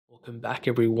Welcome back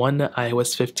everyone.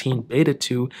 iOS 15 Beta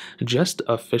 2 just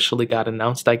officially got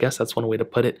announced. I guess that's one way to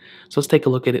put it. So let's take a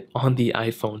look at it on the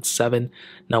iPhone 7.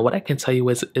 Now what I can tell you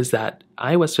is that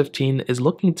iOS 15 is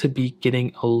looking to be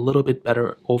getting a little bit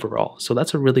better overall. So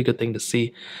that's a really good thing to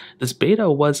see. This beta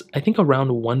was I think around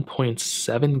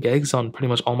 1.7 gigs on pretty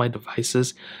much all my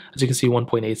devices. As you can see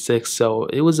 1.86. So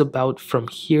it was about from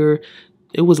here.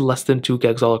 It was less than 2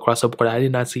 gigs all across the board. I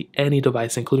did not see any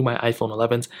device, including my iPhone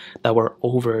 11s, that were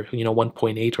over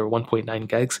 1.8 or 1.9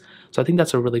 gigs. So I think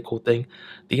that's a really cool thing.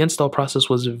 The install process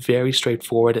was very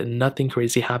straightforward and nothing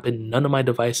crazy happened. None of my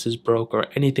devices broke or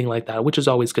anything like that, which is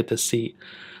always good to see.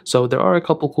 So there are a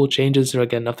couple cool changes.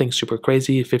 Again, nothing super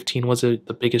crazy. 15 was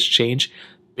the biggest change.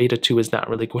 Beta 2 is not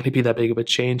really going to be that big of a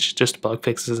change, just bug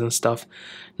fixes and stuff.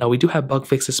 Now we do have bug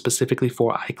fixes specifically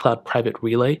for iCloud Private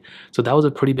Relay. So that was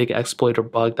a pretty big exploit or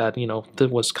bug that, that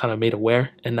was kind of made aware,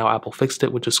 and now Apple fixed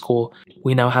it, which is cool.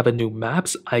 We now have a new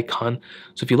Maps icon.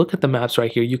 So if you look at the maps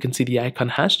right here, you can see the icon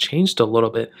has changed a little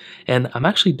bit, and I'm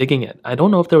actually digging it. I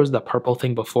don't know if there was the purple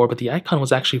thing before, but the icon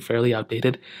was actually fairly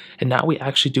outdated, and now we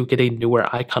actually do get a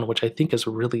newer icon, which I think is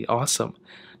really awesome.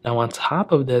 Now on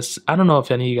top of this, I don't know if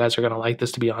any of you guys are going to like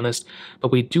this, to be honest,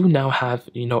 but we do now have,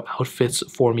 outfits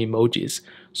for Memojis.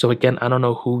 So again, I don't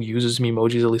know who uses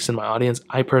Memojis, at least in my audience.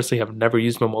 I personally have never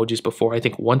used Memojis before. I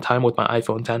think one time with my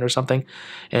iPhone 10 or something,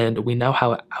 and we now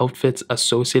have outfits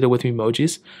associated with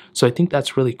Memojis. So I think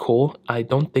that's really cool. I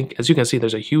don't think, as you can see,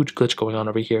 there's a huge glitch going on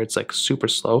over here. It's like super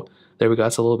slow. There we go,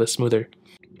 it's a little bit smoother.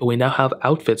 But we now have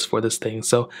outfits for this thing,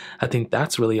 so I think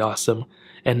that's really awesome.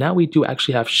 And now we do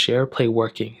actually have share play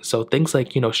working. So things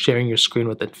like, sharing your screen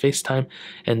within FaceTime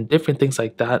and different things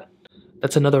like that.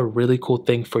 That's another really cool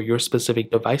thing for your specific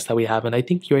device that we have. And I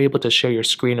think you're able to share your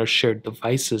screen or share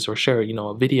devices or share,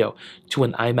 a video to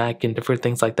an iMac and different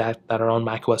things like that that are on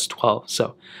macOS 12.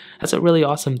 So that's a really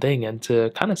awesome thing. And to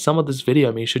kind of sum up this video,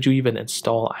 I mean, should you even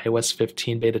install iOS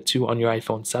 15 Beta 2 on your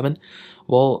iPhone 7?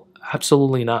 Well,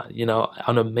 absolutely not.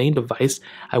 On a main device,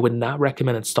 I would not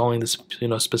recommend installing this,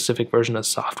 specific version of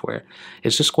software.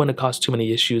 It's just going to cause too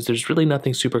many issues. There's really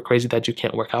nothing super crazy that you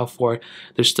can't work out for.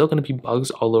 There's still going to be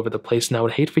bugs all over the place, and I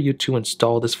would hate for you to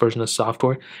install this version of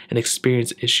software and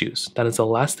experience issues. That is the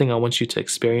last thing I want you to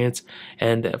experience,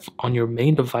 and if on your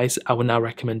main device, I would not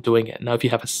recommend doing it. Now, if you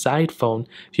have a side phone,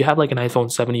 if you have like an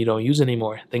iPhone 7 you don't use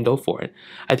anymore, then go for it.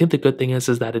 I think the good thing is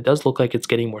that it does look like it's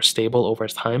getting more stable over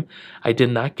time. I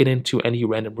did not get into any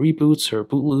random reboots or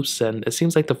boot loops, and it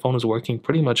seems like the phone is working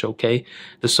pretty much okay.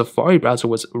 The Safari browser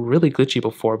was really glitchy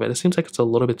before, but it seems like it's a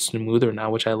little bit smoother now,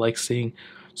 which I like seeing.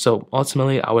 So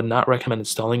ultimately, I would not recommend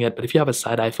installing it, but if you have a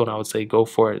side iPhone, I would say go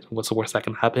for it. What's the worst that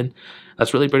can happen?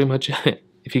 That's really pretty much it.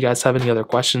 If you guys have any other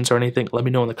questions or anything, let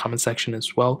me know in the comment section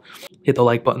as well. Hit the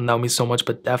like button, that would mean so much,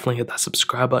 but definitely hit that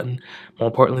subscribe button. More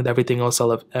importantly than everything else, I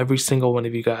love every single one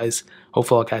of you guys.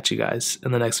 Hopefully I'll catch you guys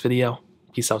in the next video.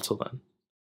 Peace out till then.